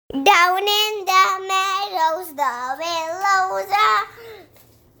Down in the meadows, the willows are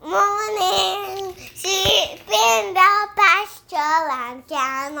mourning. Sheep in the pasture and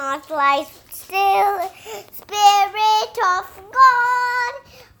cannot lie still. Spirit of God,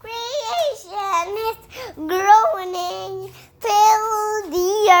 creation is groaning. Fill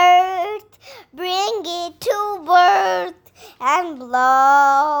the earth, bring it to birth, and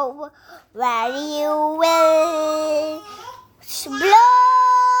blow where you will. Blow.